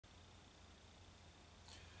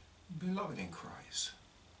Beloved in Christ,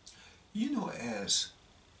 you know, as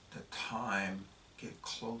the time get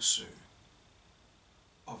closer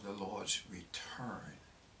of the Lord's return,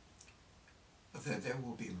 that there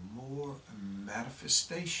will be more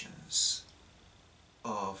manifestations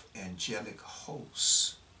of angelic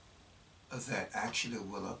hosts that actually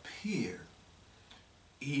will appear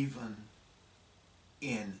even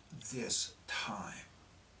in this time.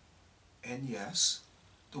 And yes,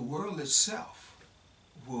 the world itself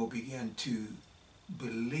will begin to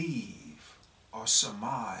believe or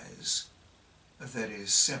surmise that it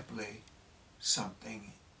is simply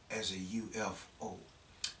something as a UFO.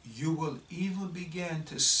 You will even begin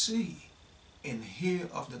to see and hear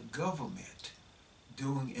of the government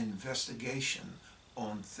doing investigation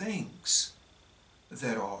on things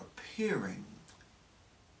that are appearing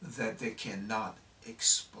that they cannot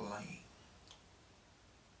explain.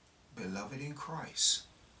 Beloved in Christ,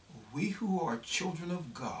 we who are children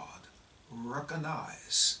of God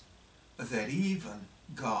recognize that even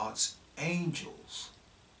God's angels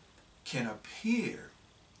can appear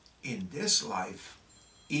in this life,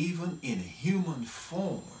 even in human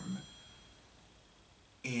form,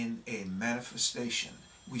 in a manifestation.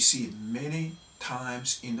 We see it many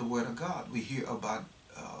times in the Word of God. We hear about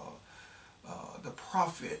the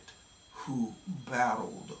prophet who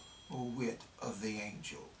battled with the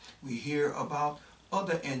angel. We hear about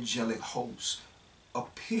other angelic hosts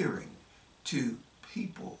appearing to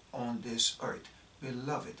people on this earth.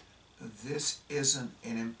 Beloved, this isn't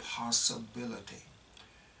an impossibility.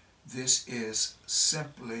 This is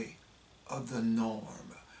simply the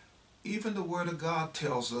norm. Even the Word of God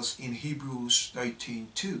tells us in Hebrews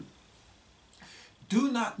 13:2, do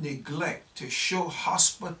not neglect to show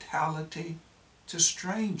hospitality to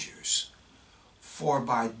strangers, for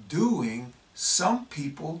by doing some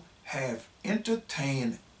people have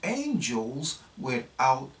entertained angels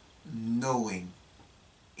without knowing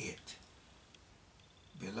it.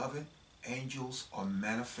 Beloved, angels are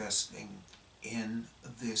manifesting in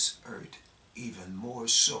this earth even more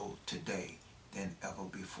so today than ever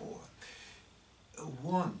before.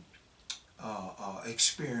 One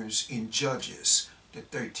experience in Judges, the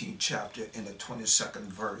 13th chapter and the 22nd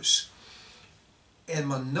verse. And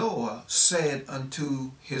Manoah said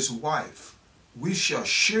unto his wife, we shall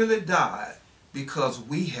surely die, because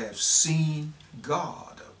we have seen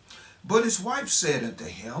God. But his wife said unto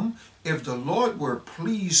him, if the Lord were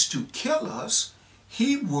pleased to kill us,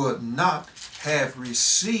 he would not have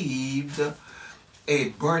received a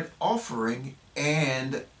burnt offering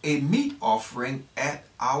and a meat offering at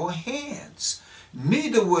our hands.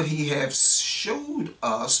 Neither would he have showed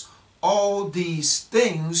us all these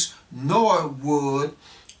things, nor would,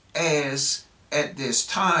 as at this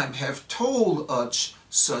time, have told us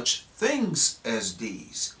such things as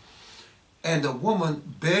these. And the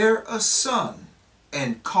woman bare a son,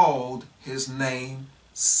 and called his name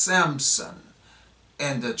Samson.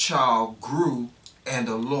 And the child grew, and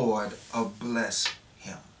the Lord blessed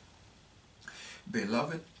him.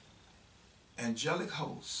 Beloved, angelic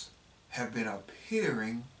hosts have been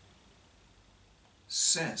appearing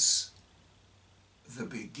since the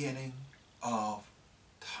beginning of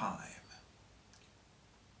time.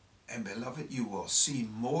 And beloved, you will see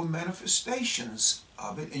more manifestations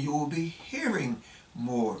of it, and you will be hearing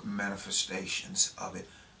more manifestations of it.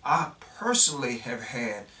 I personally have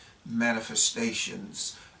had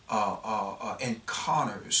manifestations,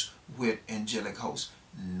 encounters with angelic hosts,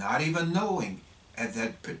 not even knowing at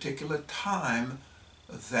that particular time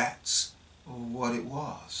that's what it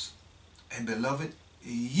was. And beloved,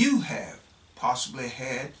 you have possibly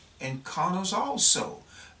had encounters also,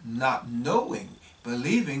 not knowing,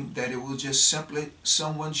 believing that it was just simply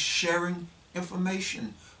someone sharing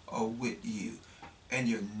information with you, and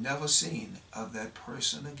you've never seen of that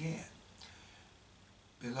person again.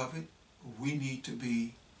 Beloved, we need to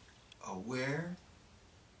be aware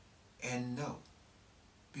and know,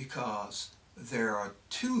 because there are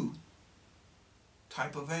two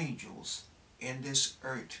type of angels in this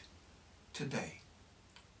earth today.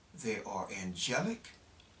 They are angelic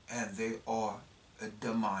and they are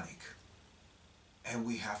demonic. And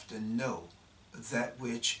we have to know that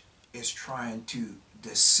which is trying to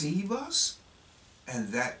deceive us and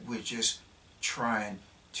that which is trying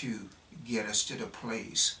to get us to the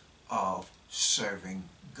place of serving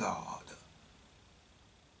God.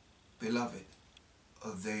 Beloved,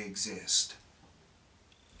 they exist.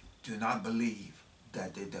 Do not believe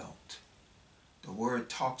that they don't. The word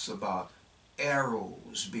talks about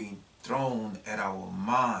arrows being thrown at our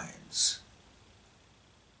minds.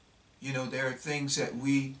 You know, there are things that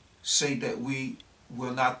we say that we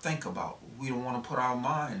will not think about. We don't want to put our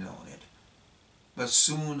mind on it. But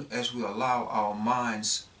soon as we allow our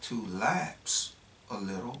minds to lapse a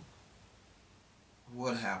little,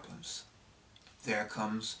 what happens? There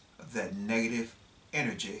comes that negative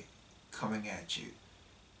energy coming at you.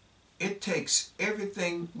 It takes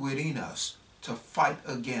everything within us to fight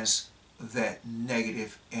against that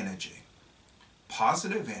negative energy.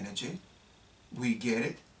 Positive energy, we get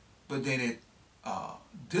it, but then it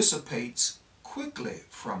dissipates quickly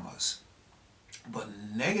from us. But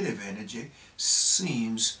negative energy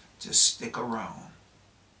seems to stick around.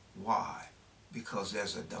 Why? Because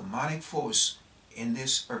there's a demonic force in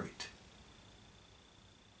this earth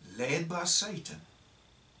led by Satan,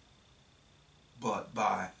 but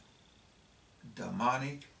by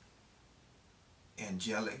demonic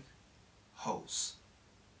angelic hosts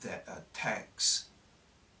that attacks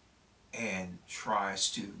and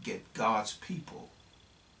tries to get God's people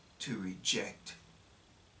to reject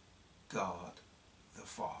God the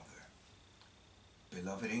Father.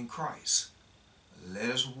 Beloved in Christ, let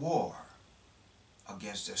us war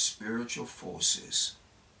against the spiritual forces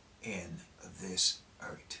in this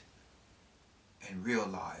earth and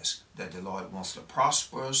realize that the Lord wants to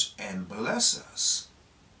prosper us and bless us,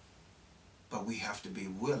 but we have to be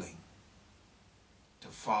willing to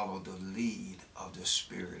follow the lead of the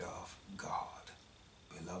Spirit of God.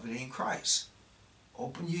 Beloved in Christ,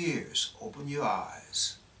 open your ears, open your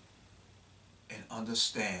eyes, and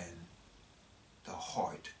understand the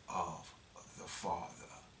heart of the Father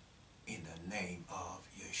in the name of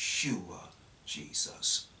Yeshua,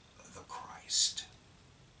 Jesus the Christ.